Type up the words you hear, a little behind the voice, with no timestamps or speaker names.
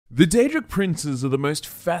The Daedric Princes are the most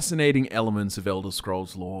fascinating elements of Elder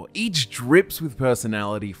Scrolls lore. Each drips with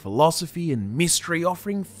personality, philosophy, and mystery,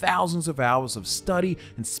 offering thousands of hours of study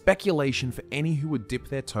and speculation for any who would dip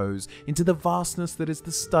their toes into the vastness that is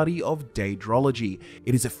the study of Daedrology.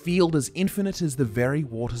 It is a field as infinite as the very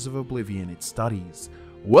waters of oblivion it studies.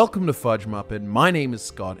 Welcome to Fudge Muppet, my name is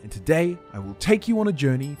Scott, and today I will take you on a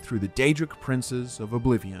journey through the Daedric Princes of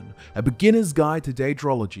Oblivion, a beginner's guide to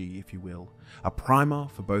Daedrology, if you will. A primer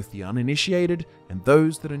for both the uninitiated and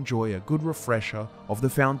those that enjoy a good refresher of the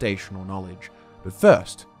foundational knowledge. But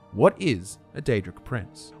first, what is a Daedric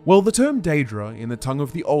Prince? Well, the term Daedra in the tongue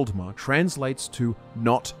of the Oldma translates to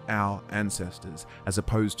not our ancestors, as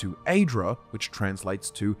opposed to Aedra, which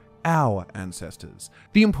translates to our ancestors.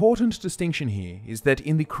 The important distinction here is that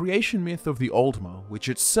in the creation myth of the Oldma, which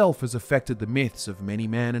itself has affected the myths of many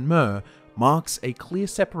man and mer, marks a clear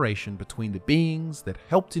separation between the beings that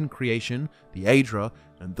helped in creation, the Aedra,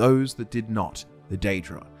 and those that did not, the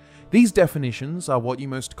Daedra. These definitions are what you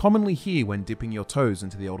most commonly hear when dipping your toes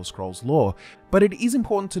into the Elder Scrolls lore, but it is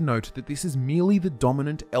important to note that this is merely the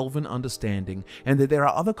dominant elven understanding, and that there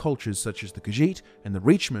are other cultures such as the Khajiit and the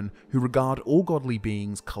Reachmen who regard all godly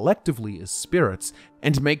beings collectively as spirits,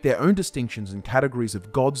 and make their own distinctions and categories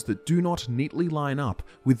of gods that do not neatly line up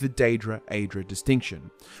with the Daedra-Aedra distinction.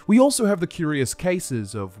 We also have the curious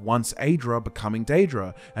cases of once Aedra becoming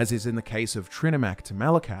Daedra, as is in the case of Trinimac to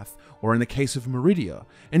Malacath, or in the case of Meridia,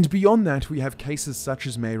 and beyond that we have cases such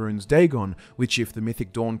as Mehrunes Dagon, which, if the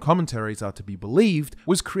Mythic Dawn commentaries are to be believed,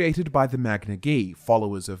 was created by the Magna Gi,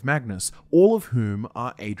 followers of Magnus, all of whom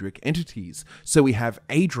are Aedric entities. So we have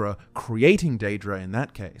Aedra creating Daedra in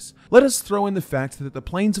that case. Let us throw in the fact that the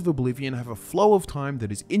planes of Oblivion have a flow of time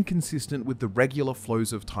that is inconsistent with the regular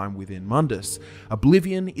flows of time within Mundus.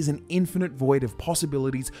 Oblivion is an infinite void of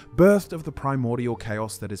possibilities birthed of the primordial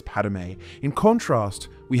chaos that is Padme. In contrast,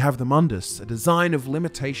 we have the Mundus, a design of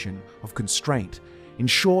limitation, of constraint. In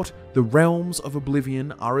short, the realms of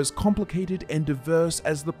Oblivion are as complicated and diverse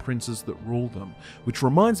as the princes that rule them, which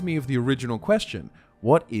reminds me of the original question: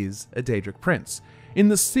 what is a Daedric Prince? In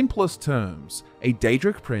the simplest terms, a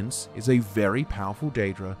Daedric Prince is a very powerful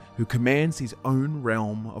Daedra who commands his own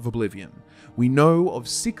realm of Oblivion. We know of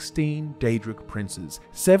 16 Daedric Princes,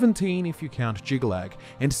 17 if you count Jiggalag,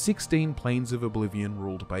 and 16 planes of Oblivion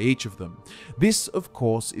ruled by each of them. This, of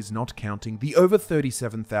course, is not counting the over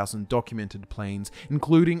 37,000 documented planes,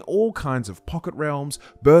 including all kinds of pocket realms,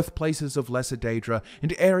 birthplaces of lesser Daedra,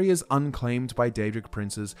 and areas unclaimed by Daedric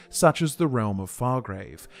Princes, such as the realm of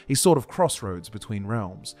Fargrave, a sort of crossroads between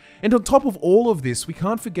realms. And on top of all of this, we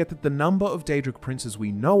can't forget that the number of Daedric Princes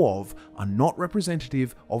we know of are not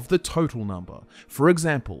representative of the total number. For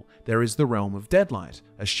example, there is the realm of Deadlight,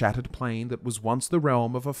 a shattered plane that was once the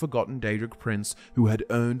realm of a forgotten Daedric prince who had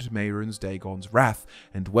earned Mehrunes Dagon's wrath,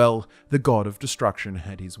 and well, the god of destruction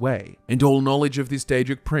had his way. And all knowledge of this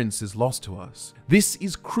Daedric prince is lost to us. This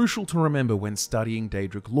is crucial to remember when studying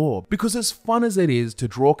Daedric lore, because as fun as it is to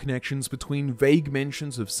draw connections between vague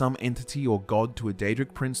mentions of some entity or god to a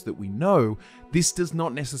Daedric prince that we know, this does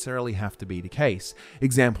not necessarily have to be the case.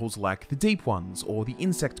 Examples like the Deep Ones, or the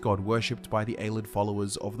insect god worshipped by the Aelid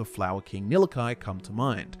followers of the Flower King Nillikai come to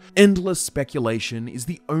mind. Endless speculation is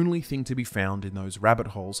the only thing to be found in those rabbit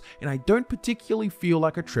holes, and I don't particularly feel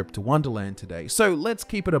like a trip to Wonderland today, so let's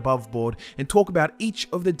keep it above board and talk about each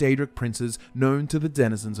of the Daedric princes known to the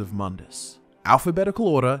denizens of Mundus. Alphabetical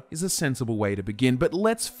order is a sensible way to begin, but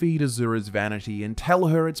let's feed Azura's vanity and tell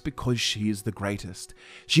her it's because she is the greatest.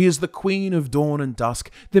 She is the queen of dawn and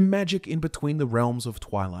dusk, the magic in between the realms of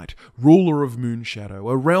twilight, ruler of Moonshadow,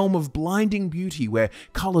 a realm of blinding beauty where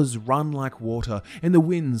colors run like water and the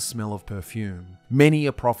winds smell of perfume. Many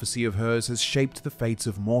a prophecy of hers has shaped the fates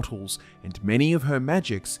of mortals, and many of her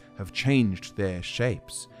magics have changed their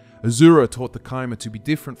shapes. Azura taught the Kai'ma to be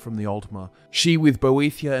different from the Oldma. She, with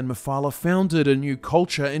Boethiah and Mephala, founded a new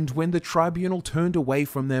culture, and when the tribunal turned away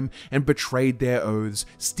from them and betrayed their oaths,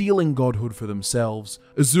 stealing godhood for themselves,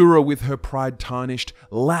 Azura, with her pride tarnished,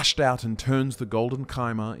 lashed out and turns the golden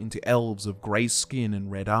Kai'ma into elves of grey skin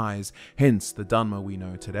and red eyes, hence the Dunmer we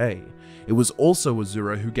know today. It was also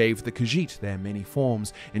Azura who gave the Khajiit their many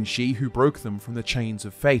forms, and she who broke them from the chains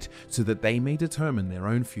of fate so that they may determine their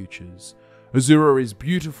own futures. Azura is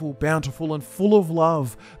beautiful, bountiful, and full of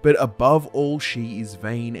love, but above all she is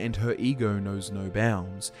vain and her ego knows no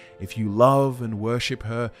bounds. If you love and worship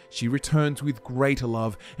her, she returns with greater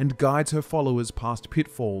love and guides her followers past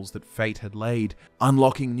pitfalls that fate had laid,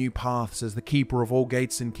 unlocking new paths as the keeper of all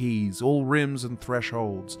gates and keys, all rims and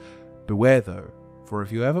thresholds. Beware though, for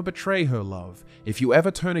if you ever betray her love, if you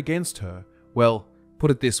ever turn against her, well,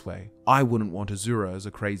 put it this way, I wouldn't want Azura as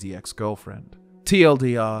a crazy ex-girlfriend.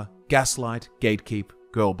 TLDR, gaslight, gatekeep,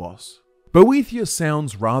 girl boss. Boethiah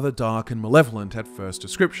sounds rather dark and malevolent at first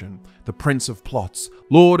description. The prince of plots,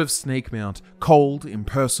 lord of Snakemount, cold,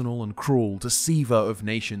 impersonal and cruel, deceiver of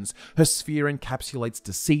nations, her sphere encapsulates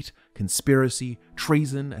deceit, conspiracy,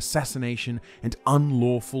 treason, assassination, and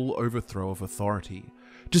unlawful overthrow of authority.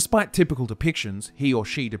 Despite typical depictions, he or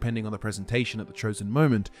she, depending on the presentation at the chosen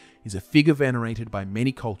moment, is a figure venerated by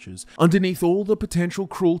many cultures. Underneath all the potential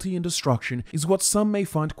cruelty and destruction is what some may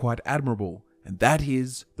find quite admirable, and that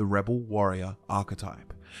is the rebel warrior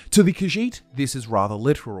archetype. To the Khajiit, this is rather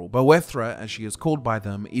literal. Boethra, as she is called by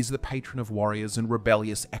them, is the patron of warriors and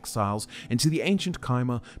rebellious exiles, and to the ancient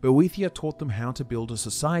Khyma, Boethiah taught them how to build a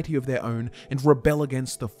society of their own and rebel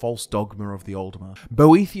against the false dogma of the Oldma.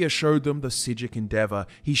 Boethiah showed them the Sijic endeavor.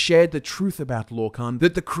 He shared the truth about Lorkhan,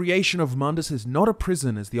 that the creation of Mundus is not a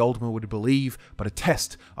prison as the Oldma would believe, but a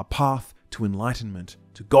test, a path to enlightenment,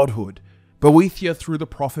 to godhood. Boethiah, through the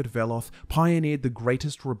prophet Veloth, pioneered the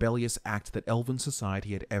greatest rebellious act that elven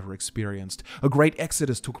society had ever experienced. A great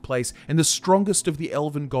exodus took place, and the strongest of the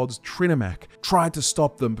elven gods, Trinamak, tried to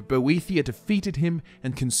stop them, but Boethiah defeated him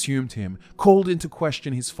and consumed him, called into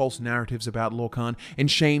question his false narratives about Lorkhan, and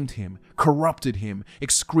shamed him, corrupted him,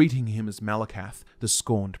 excreting him as Malacath, the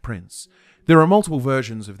scorned prince. There are multiple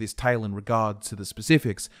versions of this tale in regard to the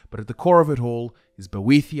specifics, but at the core of it all is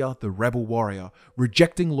Boethiah, the rebel warrior,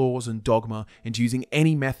 rejecting laws and dogma and using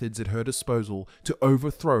any methods at her disposal to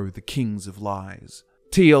overthrow the kings of lies.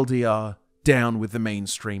 TLDR, down with the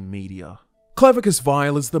mainstream media. Clavicus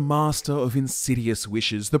Vile is the master of insidious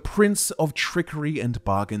wishes, the prince of trickery and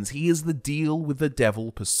bargains. He is the deal with the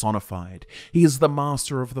devil personified. He is the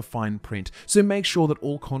master of the fine print, so make sure that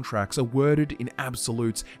all contracts are worded in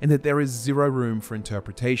absolutes and that there is zero room for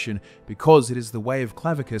interpretation, because it is the way of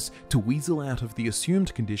Clavicus to weasel out of the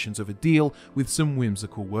assumed conditions of a deal with some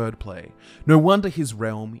whimsical wordplay. No wonder his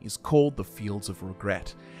realm is called the Fields of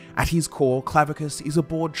Regret. At his core, Clavicus is a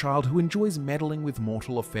bored child who enjoys meddling with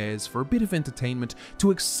mortal affairs for a bit of entertainment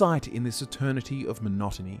to excite in this eternity of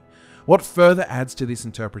monotony. What further adds to this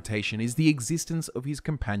interpretation is the existence of his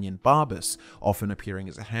companion Barbas, often appearing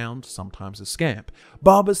as a hound, sometimes a scamp.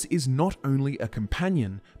 Barbas is not only a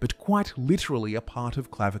companion, but quite literally a part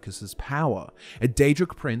of Clavicus's power. A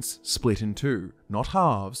Daedric prince split in two, not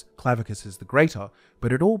halves, Clavicus is the greater,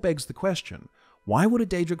 but it all begs the question, why would a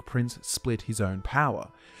Daedric prince split his own power?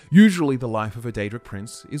 Usually the life of a Daedric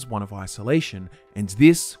prince is one of isolation, and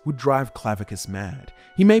this would drive Clavicus mad.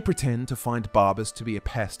 He may pretend to find Barbas to be a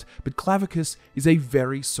pest, but Clavicus is a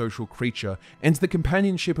very social creature, and the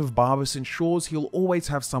companionship of Barbas ensures he'll always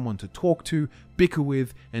have someone to talk to, bicker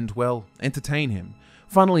with, and, well, entertain him.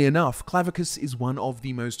 Funnily enough, Clavicus is one of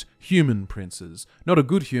the most human princes. Not a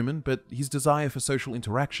good human, but his desire for social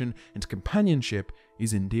interaction and companionship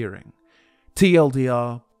is endearing.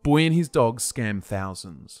 TLDR, boy and his dogs scam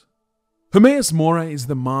thousands. Hermaeus Mora is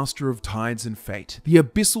the master of tides and fate, the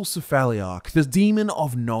abyssal cephaliarch, the demon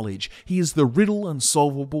of knowledge. He is the riddle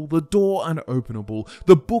unsolvable, the door unopenable,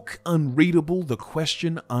 the book unreadable, the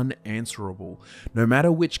question unanswerable. No matter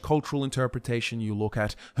which cultural interpretation you look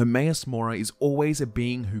at, Hermaeus Mora is always a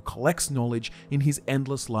being who collects knowledge in his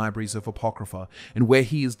endless libraries of apocrypha, and where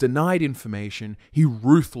he is denied information, he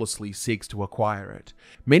ruthlessly seeks to acquire it.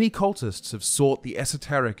 Many cultists have sought the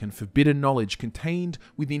esoteric and forbidden knowledge contained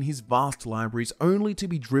within his vast libraries, only to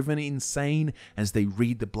be driven insane as they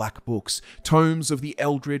read the black books, tomes of the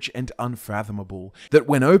eldritch and unfathomable, that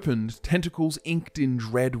when opened, tentacles inked in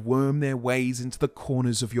dread worm their ways into the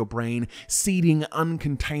corners of your brain, seeding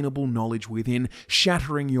uncontainable knowledge within,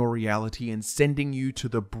 shattering your reality and sending you to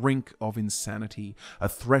the brink of insanity, a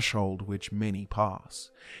threshold which many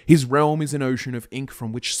pass. His realm is an ocean of ink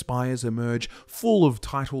from which spires emerge, full of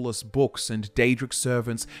titleless books and Daedric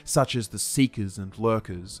servants such as the Seekers and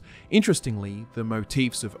Lurkers. Interestingly, the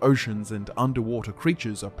motifs of oceans and underwater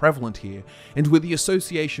creatures are prevalent here, and with the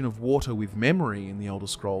association of water with memory in the Elder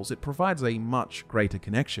Scrolls, it provides a much greater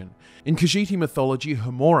connection. In Khajiit mythology,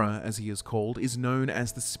 Mora, as he is called, is known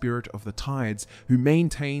as the Spirit of the Tides, who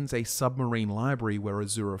maintains a submarine library where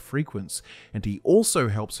Azura frequents, and he also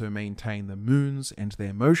helps her maintain the moons and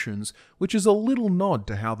their motions, which is a little nod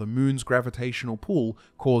to how the moon's gravitational pull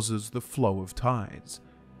causes the flow of tides.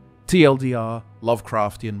 TLDR,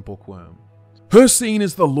 Lovecraftian bookworm. Hircine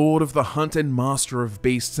is the lord of the hunt and master of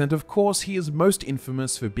beasts, and of course he is most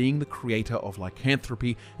infamous for being the creator of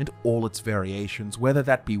lycanthropy and all its variations, whether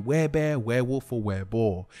that be werebear, werewolf, or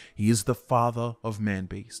werebore. He is the father of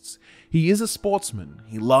man-beasts. He is a sportsman.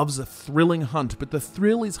 He loves a thrilling hunt, but the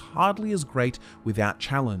thrill is hardly as great without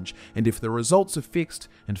challenge, and if the results are fixed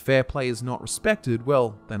and fair play is not respected,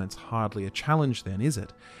 well, then it's hardly a challenge then, is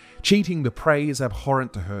it? Cheating the prey is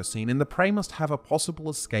abhorrent to Hircine, and the prey must have a possible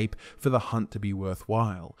escape for the hunt to be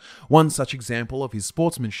worthwhile. One such example of his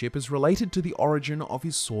sportsmanship is related to the origin of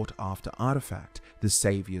his sought-after artifact, the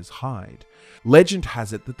Saviour's Hide. Legend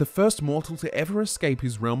has it that the first mortal to ever escape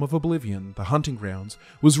his realm of oblivion, the hunting grounds,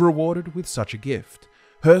 was rewarded with such a gift.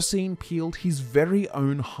 Hircine peeled his very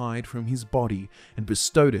own hide from his body and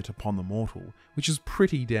bestowed it upon the mortal, which is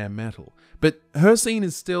pretty damn metal. But Hircine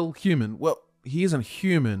is still human. Well, he isn't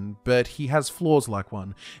human, but he has flaws like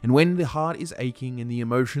one, and when the heart is aching and the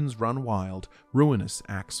emotions run wild, ruinous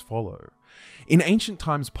acts follow. In ancient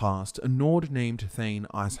times past, a Nord named Thane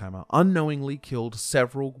Icehammer unknowingly killed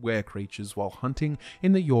several were-creatures while hunting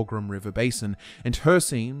in the Yorgrim River basin, and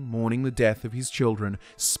Hircine, mourning the death of his children,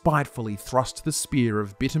 spitefully thrust the spear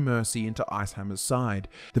of bitter mercy into Icehammer's side.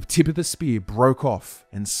 The tip of the spear broke off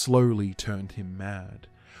and slowly turned him mad.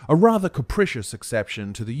 A rather capricious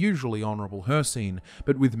exception to the usually honourable Hircine,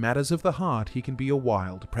 but with matters of the heart he can be a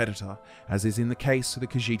wild predator, as is in the case of the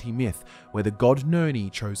Khajiit myth, where the god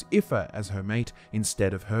Nirni chose Ifa as her mate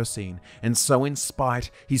instead of Hircine, and so in spite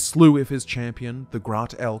he slew Ifa's champion, the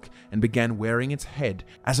Grat elk, and began wearing its head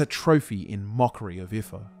as a trophy in mockery of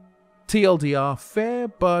Ifa. TLDR, fair,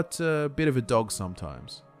 but a bit of a dog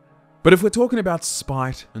sometimes. But if we're talking about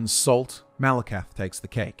spite and salt, Malacath takes the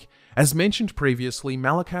cake. As mentioned previously,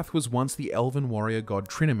 Malacath was once the elven warrior god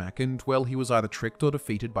Trinimac, and well, he was either tricked or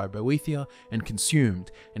defeated by Boethiah and consumed,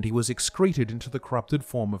 and he was excreted into the corrupted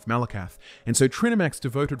form of Malacath, and so Trinimac's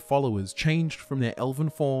devoted followers changed from their elven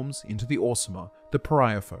forms into the Orsima, the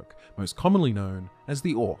pariah folk, most commonly known as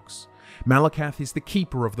the Orcs. Malacath is the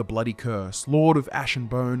keeper of the bloody curse, lord of ash and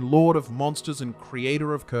bone, lord of monsters and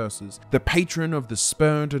creator of curses, the patron of the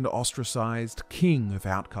spurned and ostracized, king of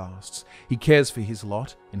outcasts. He cares for his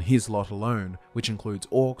lot, and his lot alone, which includes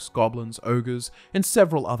orcs, goblins, ogres, and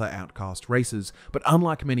several other outcast races, but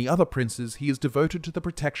unlike many other princes, he is devoted to the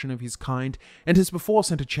protection of his kind, and has before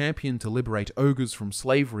sent a champion to liberate ogres from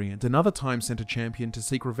slavery, and another time sent a champion to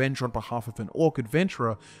seek revenge on behalf of an orc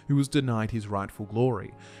adventurer who was denied his rightful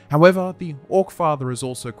glory. However, the Orc Father is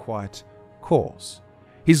also quite coarse.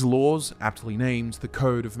 His laws, aptly named the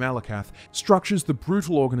Code of Malacath, structures the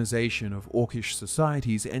brutal organization of orcish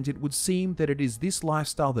societies, and it would seem that it is this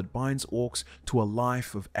lifestyle that binds orcs to a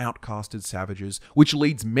life of outcasted savages, which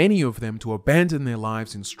leads many of them to abandon their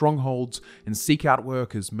lives in strongholds and seek out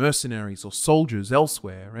work as mercenaries or soldiers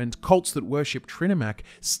elsewhere, and cults that worship Trinimac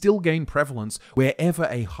still gain prevalence wherever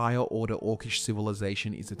a higher order orcish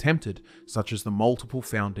civilization is attempted, such as the multiple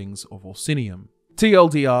foundings of Orsinium.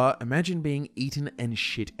 TLDR, imagine being eaten and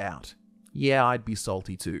shit out. Yeah, I'd be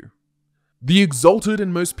salty too. The exalted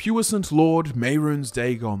and most puissant Lord Mehrunes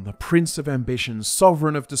Dagon, the Prince of Ambition,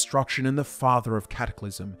 Sovereign of Destruction, and the Father of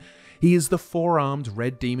Cataclysm. He is the four-armed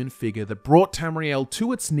red demon figure that brought Tamriel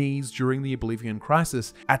to its knees during the Oblivion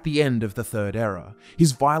Crisis at the end of the Third Era.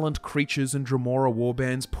 His violent creatures and Dremora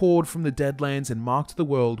warbands poured from the Deadlands and marked the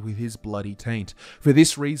world with his bloody taint. For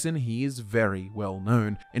this reason, he is very well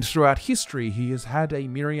known, and throughout history he has had a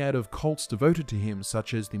myriad of cults devoted to him,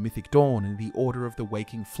 such as the Mythic Dawn and the Order of the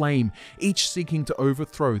Waking Flame, each seeking to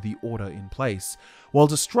overthrow the order in place. While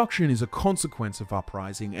destruction is a consequence of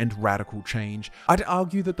uprising and radical change, I'd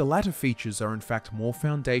argue that the latter features are in fact more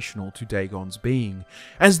foundational to Dagon's being.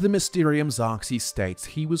 As the Mysterium Xarxes states,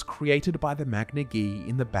 he was created by the Magna Gi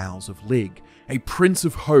in the bowels of Lig, a prince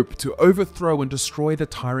of hope to overthrow and destroy the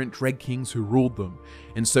tyrant dread kings who ruled them,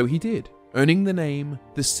 and so he did, earning the name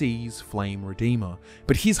the Sea's Flame Redeemer.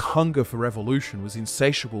 But his hunger for revolution was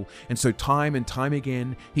insatiable, and so time and time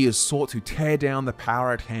again he has sought to tear down the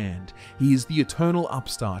power at hand. He is the eternal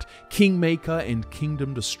upstart, kingmaker and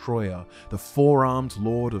kingdom destroyer, the four-armed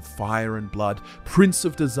lord of fire and blood, prince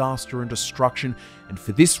of disaster and destruction, and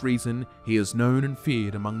for this reason he is known and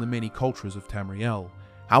feared among the many cultures of Tamriel.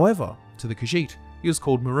 However, to the Khajiit, he is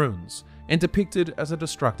called Mehrunes, and depicted as a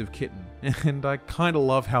destructive kitten, and I kinda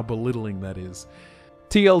love how belittling that is.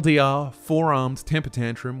 TLDR, four-armed temper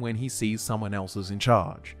tantrum when he sees someone else is in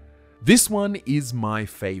charge. This one is my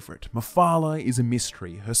favourite. Mephala is a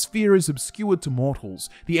mystery. Her sphere is obscured to mortals.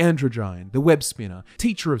 The androgyne, the web spinner,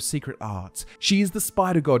 teacher of secret arts. She is the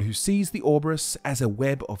spider god who sees the Orberus as a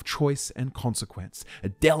web of choice and consequence, a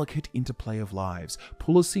delicate interplay of lives.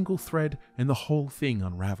 Pull a single thread and the whole thing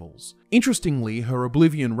unravels. Interestingly, her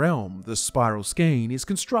Oblivion realm, the Spiral Skein, is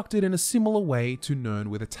constructed in a similar way to Nirn,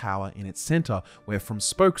 with a tower in its centre, where from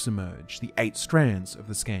spokes emerge the 8 strands of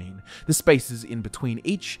the skein. The spaces in between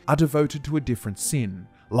each are devoted to a different sin.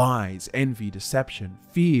 Lies, envy, deception,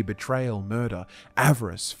 fear, betrayal, murder,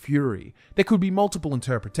 avarice, fury. There could be multiple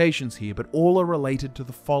interpretations here, but all are related to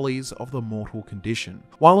the follies of the mortal condition.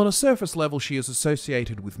 While on a surface level she is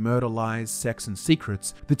associated with murder, lies, sex, and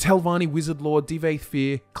secrets, the Telvanni wizard lord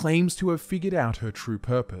Divaethfir claims to have figured out her true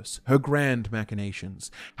purpose, her grand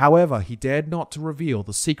machinations. However, he dared not to reveal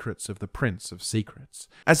the secrets of the Prince of Secrets.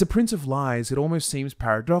 As a Prince of Lies, it almost seems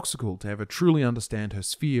paradoxical to ever truly understand her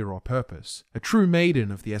sphere or purpose, a true maiden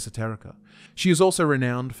of the esoterica. She is also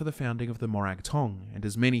renowned for the founding of the Morag Tong, and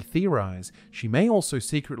as many theorize, she may also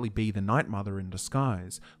secretly be the Night Mother in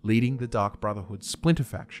disguise, leading the Dark Brotherhood's splinter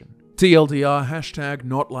faction. TLDR, hashtag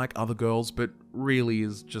not like other girls, but really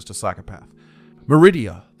is just a psychopath.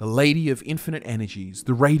 Meridia, the Lady of Infinite Energies,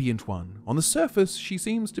 the Radiant One. On the surface, she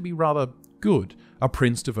seems to be rather good, a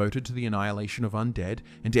prince devoted to the annihilation of undead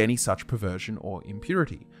and any such perversion or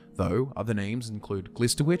impurity, though other names include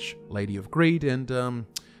Glisterwitch, Lady of Greed, and,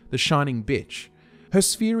 the Shining Bitch. Her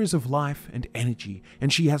sphere is of life and energy,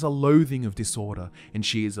 and she has a loathing of disorder, and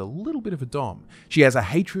she is a little bit of a dom. She has a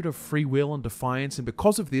hatred of free will and defiance, and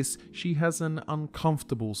because of this, she has an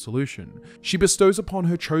uncomfortable solution. She bestows upon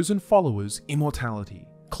her chosen followers immortality,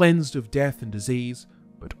 cleansed of death and disease,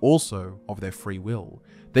 but also of their free will.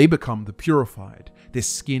 They become the purified, their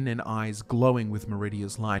skin and eyes glowing with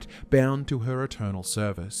Meridia's light, bound to her eternal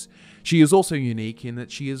service. She is also unique in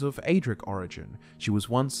that she is of Daedric origin. She was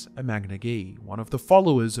once a Magna Gi, one of the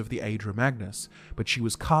followers of the Aedra Magnus, but she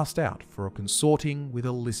was cast out for consorting with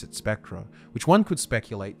illicit spectra, which one could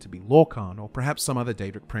speculate to be Lorkhan or perhaps some other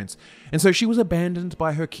Daedric prince, and so she was abandoned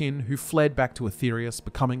by her kin who fled back to Aetherius,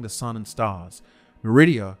 becoming the sun and stars.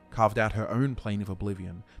 Meridia carved out her own plane of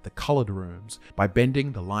oblivion, the Coloured Rooms, by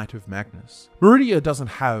bending the light of Magnus. Meridia doesn't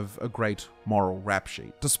have a great moral rap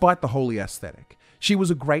sheet, despite the holy aesthetic. She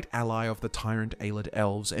was a great ally of the tyrant Aelid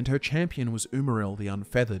elves, and her champion was Umaril the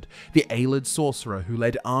Unfeathered, the Aelid sorcerer who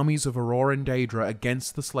led armies of Auroran Daedra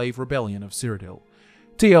against the slave rebellion of Cyrodiil.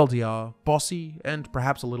 TLDR, bossy, and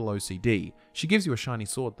perhaps a little OCD. She gives you a shiny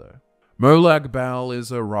sword though. Molag Bal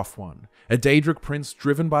is a rough one, a Daedric prince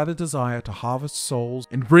driven by the desire to harvest souls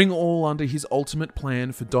and bring all under his ultimate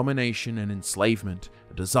plan for domination and enslavement,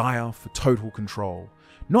 a desire for total control.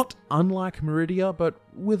 Not unlike Meridia, but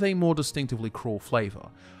with a more distinctively cruel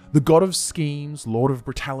flavour. The god of schemes, lord of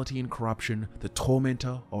brutality and corruption, the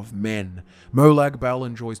tormentor of men. Molag Bal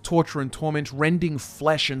enjoys torture and torment, rending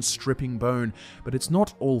flesh and stripping bone, but it's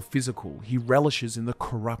not all physical. He relishes in the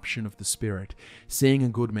corruption of the spirit. Seeing a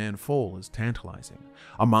good man fall is tantalizing.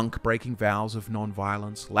 A monk breaking vows of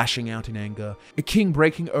non-violence, lashing out in anger. A king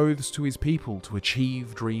breaking oaths to his people to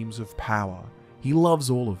achieve dreams of power. He loves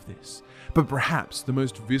all of this, but perhaps the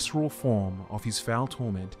most visceral form of his foul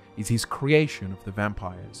torment is his creation of the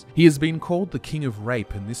vampires. He has been called the King of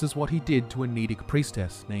Rape, and this is what he did to a Nedic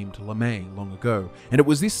priestess named Lamé long ago, and it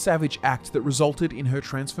was this savage act that resulted in her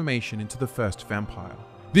transformation into the first vampire.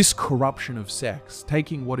 This corruption of sex,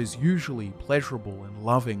 taking what is usually pleasurable and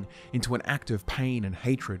loving into an act of pain and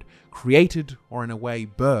hatred, created, or in a way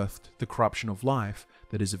birthed, the corruption of life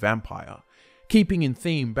that is a vampire. Keeping in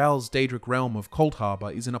theme, Bal's Daedric realm of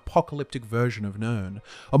Coldharbour is an apocalyptic version of Nirn,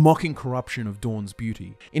 a mocking corruption of Dawn's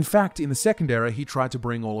beauty. In fact, in the Second Era, he tried to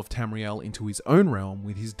bring all of Tamriel into his own realm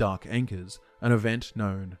with his Dark Anchors, an event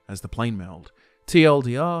known as the Plane Meld.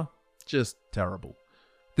 TLDR, just terrible.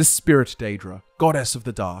 The Spirit Daedra, goddess of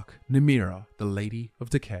the dark, Namira, the Lady of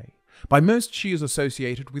Decay. By most, she is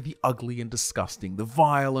associated with the ugly and disgusting, the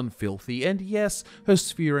vile and filthy, and yes, her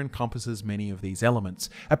sphere encompasses many of these elements.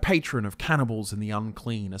 A patron of cannibals and the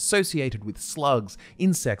unclean, associated with slugs,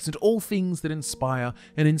 insects, and all things that inspire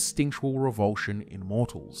an instinctual revulsion in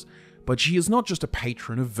mortals. But she is not just a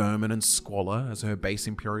patron of vermin and squalor, as her base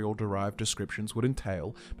imperial-derived descriptions would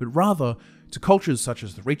entail, but rather, to cultures such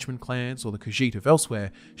as the Reachman clans or the Khajiit of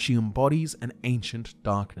elsewhere, she embodies an ancient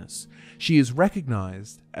darkness. She is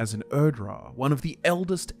recognized as an Erdra, one of the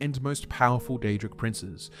eldest and most powerful Daedric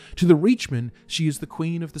princes. To the Reachman, she is the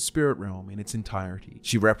queen of the spirit realm in its entirety.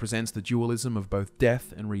 She represents the dualism of both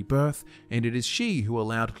death and rebirth, and it is she who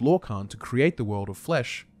allowed Lorkhan to create the world of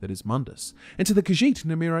flesh that is Mundus. And to the Khajiit,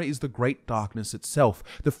 Namira is the great darkness itself,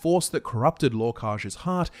 the force that corrupted Lorkhaj's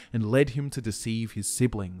heart and led him to deceive his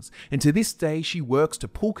siblings. And to this day, she works to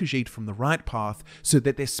pull Khajiit from the right path so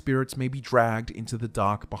that their spirits may be dragged into the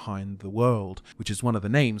dark behind the world, which is one of the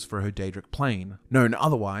names for her Daedric plane, known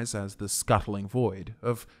otherwise as the Scuttling Void,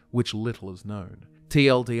 of which little is known.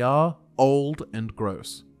 TLDR, old and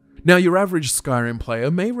gross. Now, your average Skyrim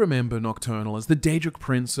player may remember Nocturnal as the Daedric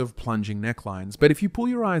Prince of plunging necklines, but if you pull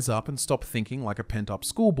your eyes up and stop thinking like a pent-up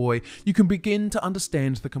schoolboy, you can begin to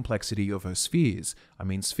understand the complexity of her spheres. I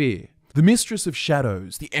mean sphere. The Mistress of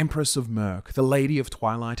Shadows, the Empress of Murk, the Lady of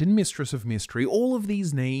Twilight, and Mistress of Mystery, all of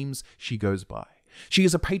these names she goes by. She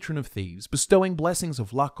is a patron of thieves, bestowing blessings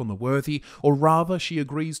of luck on the worthy, or rather she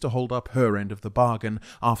agrees to hold up her end of the bargain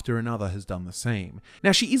after another has done the same.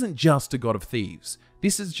 Now she isn't just a god of thieves.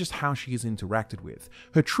 This is just how she is interacted with.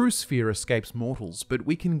 Her true sphere escapes mortals, but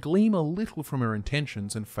we can glean a little from her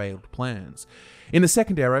intentions and failed plans. In the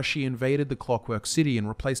Second Era, she invaded the Clockwork City and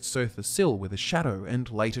replaced Sotha Sil with a shadow, and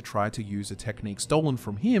later tried to use a technique stolen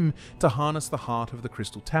from him to harness the heart of the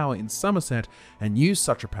Crystal Tower in Somerset and use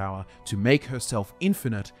such a power to make herself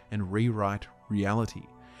infinite and rewrite reality.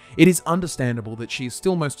 It is understandable that she is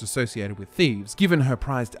still most associated with thieves, given her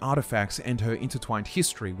prized artifacts and her intertwined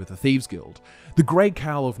history with the Thieves Guild. The Grey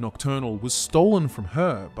Cowl of Nocturnal was stolen from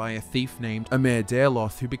her by a thief named Amer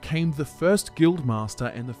Daerloth, who became the first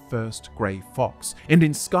Guildmaster and the first Grey Fox. And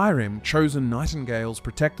in Skyrim, chosen nightingales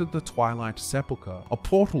protected the Twilight Sepulchre, a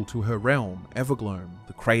portal to her realm, Evergloam,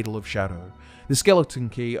 the Cradle of Shadow. The skeleton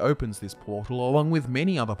key opens this portal along with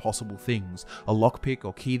many other possible things, a lockpick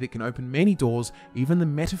or key that can open many doors, even the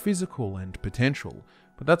metaphysical and potential,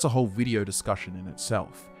 but that's a whole video discussion in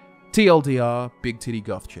itself. TLDR, big titty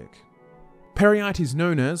goth chick. Peryite is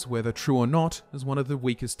known as, whether true or not, as one of the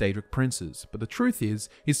weakest Daedric princes, but the truth is,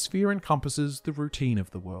 his sphere encompasses the routine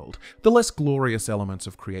of the world, the less glorious elements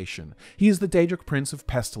of creation. He is the Daedric Prince of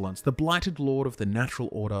Pestilence, the blighted lord of the natural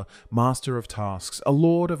order, master of tasks, a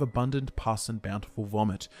lord of abundant pus and bountiful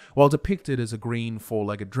vomit. While depicted as a green,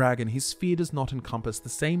 four-legged dragon, his sphere does not encompass the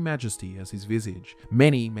same majesty as his visage.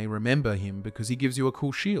 Many may remember him because he gives you a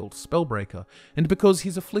cool shield, Spellbreaker, and because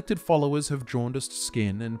his afflicted followers have jaundiced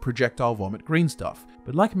skin and projectile vomit green stuff,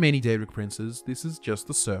 but like many Daedric princes, this is just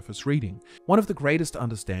the surface reading. One of the greatest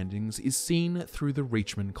understandings is seen through the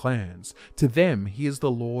Reachman clans. To them, he is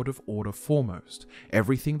the Lord of Order foremost.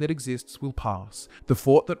 Everything that exists will pass. The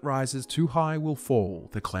fort that rises too high will fall.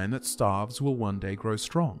 The clan that starves will one day grow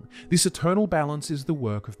strong. This eternal balance is the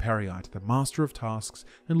work of Peryite, the Master of Tasks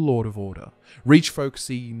and Lord of Order. Reach folk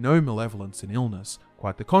see no malevolence in illness.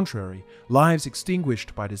 Quite the contrary, lives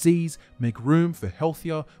extinguished by disease make room for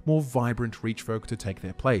healthier, more vibrant Reach folk to take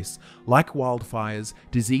their place. Like wildfires,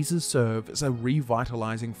 diseases serve as a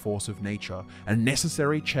revitalizing force of nature, a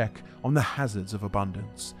necessary check on the hazards of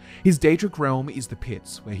abundance. His Daedric realm is the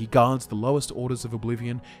pits, where he guards the lowest orders of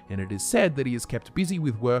oblivion, and it is said that he is kept busy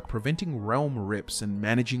with work preventing realm rips and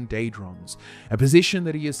managing Daedrons, a position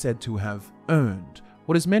that he is said to have earned.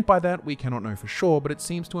 What is meant by that we cannot know for sure, but it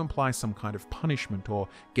seems to imply some kind of punishment or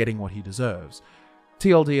getting what he deserves.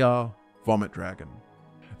 TLDR, Vomit Dragon.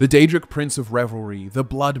 The Daedric Prince of Revelry, the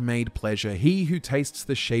blood-made pleasure, he who tastes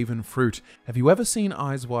the shaven fruit. Have you ever seen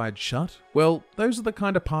Eyes Wide Shut? Well, those are the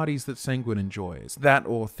kind of parties that Sanguine enjoys, that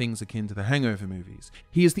or things akin to the Hangover movies.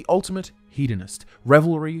 He is the ultimate hedonist.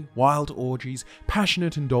 Revelry, wild orgies,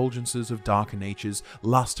 passionate indulgences of darker natures,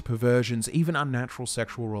 lust, perversions, even unnatural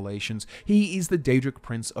sexual relations. He is the Daedric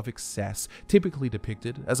Prince of Excess, typically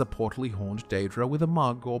depicted as a portally horned Daedra with a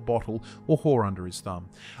mug or bottle or whore under his thumb.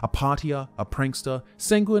 A partier, a prankster,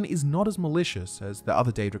 Sanguine is not as malicious as the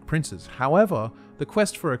other Daedric princes. However, the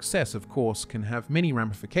quest for excess, of course, can have many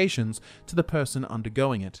ramifications to the person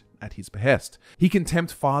undergoing it at his behest. He can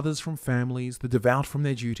tempt fathers from families, the devout from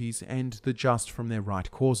their duties, and the just from their right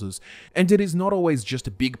causes. And it is not always just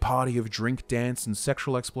a big party of drink, dance, and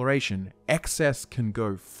sexual exploration. Excess can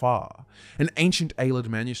go far. An ancient Aelid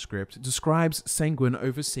manuscript describes Sanguine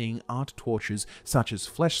overseeing art tortures such as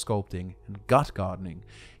flesh sculpting and gut gardening.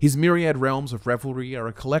 His myriad realms of revelry are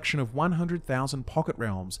a collection of 100,000 pocket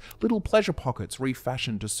realms, little pleasure pockets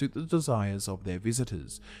refashioned to suit the desires of their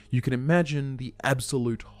visitors. You can imagine the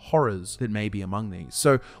absolute horrors that may be among these.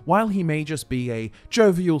 So while he may just be a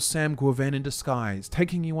jovial Sam Guaven in disguise,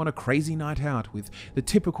 taking you on a crazy night out with the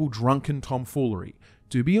typical drunken tomfoolery,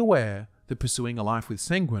 do be aware that pursuing a life with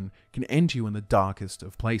Sanguine can end you in the darkest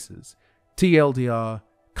of places. TLDR,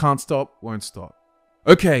 can't stop, won't stop.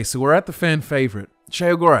 Okay, so we're at the fan favourite.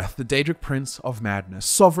 Sheogorath, the Daedric Prince of Madness,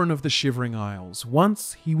 sovereign of the Shivering Isles.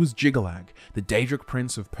 Once he was Jiggalag, the Daedric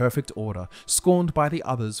Prince of Perfect Order, scorned by the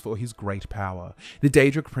others for his great power. The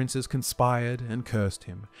Daedric Princes conspired and cursed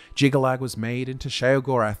him. Jiggalag was made into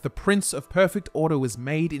Sheogorath. The Prince of Perfect Order was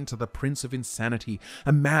made into the Prince of Insanity,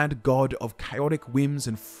 a mad god of chaotic whims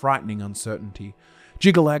and frightening uncertainty.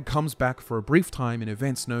 Jiggalag comes back for a brief time in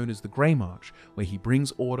events known as the Grey March, where he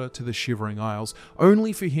brings order to the Shivering Isles,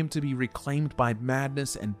 only for him to be reclaimed by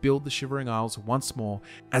madness and build the Shivering Isles once more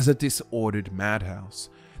as a disordered madhouse.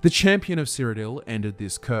 The champion of Cyrodiil ended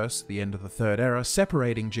this curse at the end of the Third Era,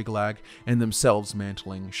 separating Jiglag and themselves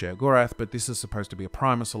mantling Sheogorath, but this is supposed to be a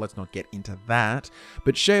primer, so let's not get into that.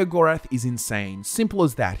 But Sheogorath is insane. Simple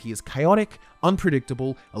as that. He is chaotic,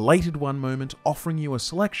 unpredictable, elated one moment, offering you a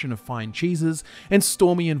selection of fine cheeses, and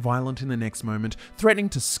stormy and violent in the next moment, threatening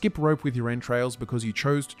to skip rope with your entrails because you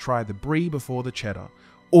chose to try the brie before the cheddar.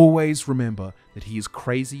 Always remember that he is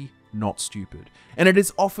crazy, not stupid, and it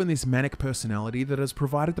is often this manic personality that has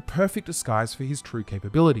provided the perfect disguise for his true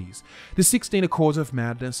capabilities. The 16 Accords of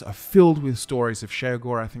Madness are filled with stories of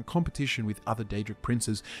Sheogorath in competition with other Daedric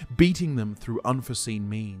princes, beating them through unforeseen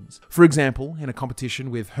means. For example, in a competition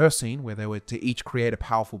with Hircine, where they were to each create a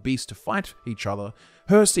powerful beast to fight each other,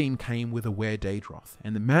 Hircine came with a were-Daedroth,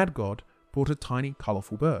 and the Mad God brought a tiny,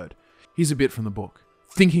 colourful bird. Here's a bit from the book.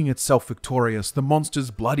 Thinking itself victorious, the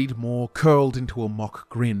monster's bloodied maw curled into a mock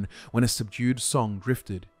grin when a subdued song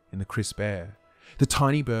drifted in the crisp air. The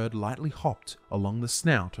tiny bird lightly hopped along the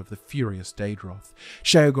snout of the furious Daedroth.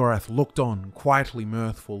 Sheogorath looked on, quietly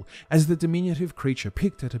mirthful, as the diminutive creature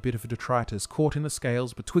picked at a bit of detritus caught in the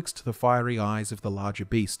scales betwixt the fiery eyes of the larger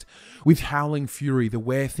beast. With howling fury, the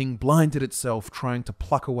were-thing blinded itself, trying to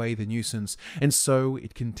pluck away the nuisance, and so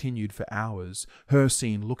it continued for hours,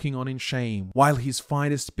 Hircine looking on in shame, while his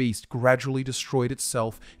finest beast gradually destroyed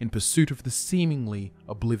itself in pursuit of the seemingly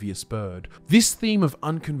oblivious bird. This theme of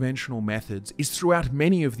unconventional methods is throughout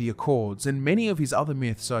many of the Accords, and many of his other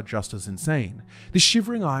myths are just as insane. The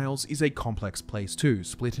Shivering Isles is a complex place too,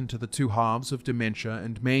 split into the two halves of Dementia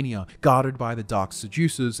and Mania, guarded by the Dark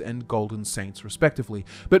Seducers and Golden Saints respectively.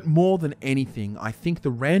 But more than anything, I think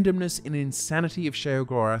the randomness and insanity of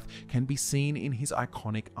Sheogorath can be seen in his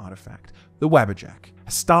iconic artifact, the Wabberjack,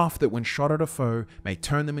 a staff that when shot at a foe may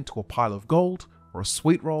turn them into a pile of gold, or a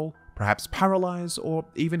sweet roll, perhaps paralyze, or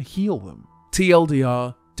even heal them.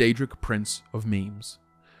 TLDR, Daedric Prince of Memes.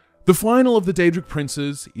 The final of the Daedric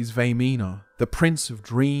Princes is Vaermina, the Prince of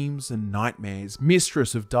Dreams and Nightmares,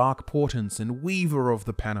 Mistress of Dark Portents and Weaver of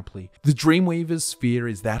the Panoply. The Dreamweaver's sphere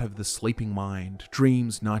is that of the sleeping mind,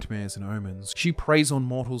 dreams, nightmares, and omens. She preys on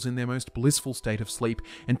mortals in their most blissful state of sleep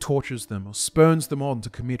and tortures them or spurns them on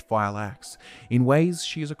to commit vile acts. In ways,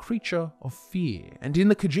 she is a creature of fear, and in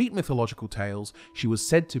the Khajiit mythological tales, she was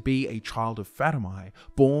said to be a child of Fatimai,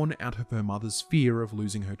 born out of her mother's fear of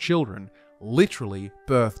losing her children, literally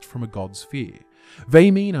birthed from a god's fear.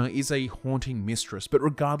 Vaermina is a haunting mistress, but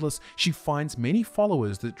regardless, she finds many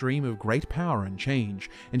followers that dream of great power and change,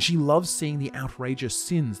 and she loves seeing the outrageous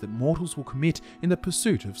sins that mortals will commit in the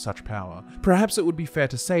pursuit of such power. Perhaps it would be fair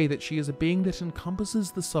to say that she is a being that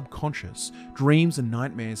encompasses the subconscious. Dreams and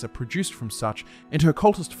nightmares are produced from such, and her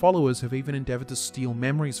cultist followers have even endeavored to steal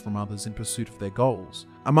memories from others in pursuit of their goals.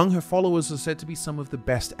 Among her followers are said to be some of the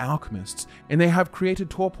best alchemists, and they have created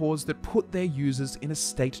torpors that put their users in a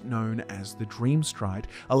state known as the Dream Stride,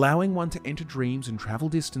 allowing one to enter dreams and travel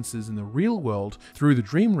distances in the real world through the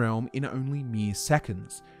dream realm in only mere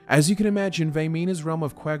seconds. As you can imagine, Vaermina's realm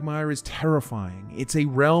of quagmire is terrifying. It's a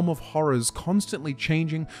realm of horrors constantly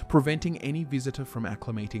changing, preventing any visitor from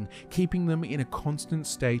acclimating, keeping them in a constant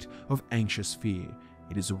state of anxious fear.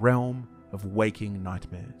 It is a realm of waking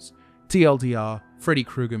nightmares. TLDR, Freddy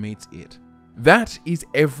Krueger meets It. That is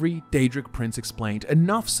every Daedric Prince explained,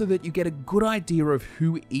 enough so that you get a good idea of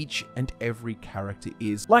who each and every character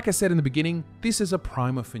is. Like I said in the beginning, this is a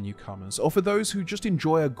primer for newcomers, or for those who just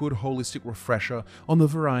enjoy a good holistic refresher on the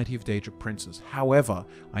variety of Daedric Princes. However,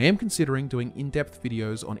 I am considering doing in-depth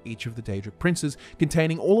videos on each of the Daedric Princes,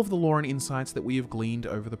 containing all of the lore and insights that we have gleaned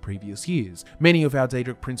over the previous years. Many of our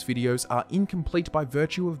Daedric Prince videos are incomplete by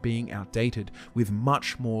virtue of being outdated, with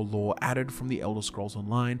much more lore added from the Elder Scrolls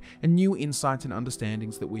Online and new insights and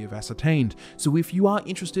understandings that we have ascertained. So if you are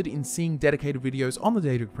interested in seeing dedicated videos on the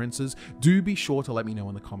Daedric Princes, do be sure to let me know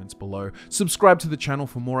in the comments below. Subscribe to the channel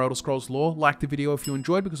for more Elder Scrolls lore, like the video if you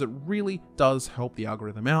enjoyed because it really does help the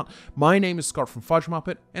algorithm out. My name is Scott from Fudge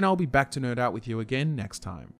Muppet, and I'll be back to nerd out with you again next time.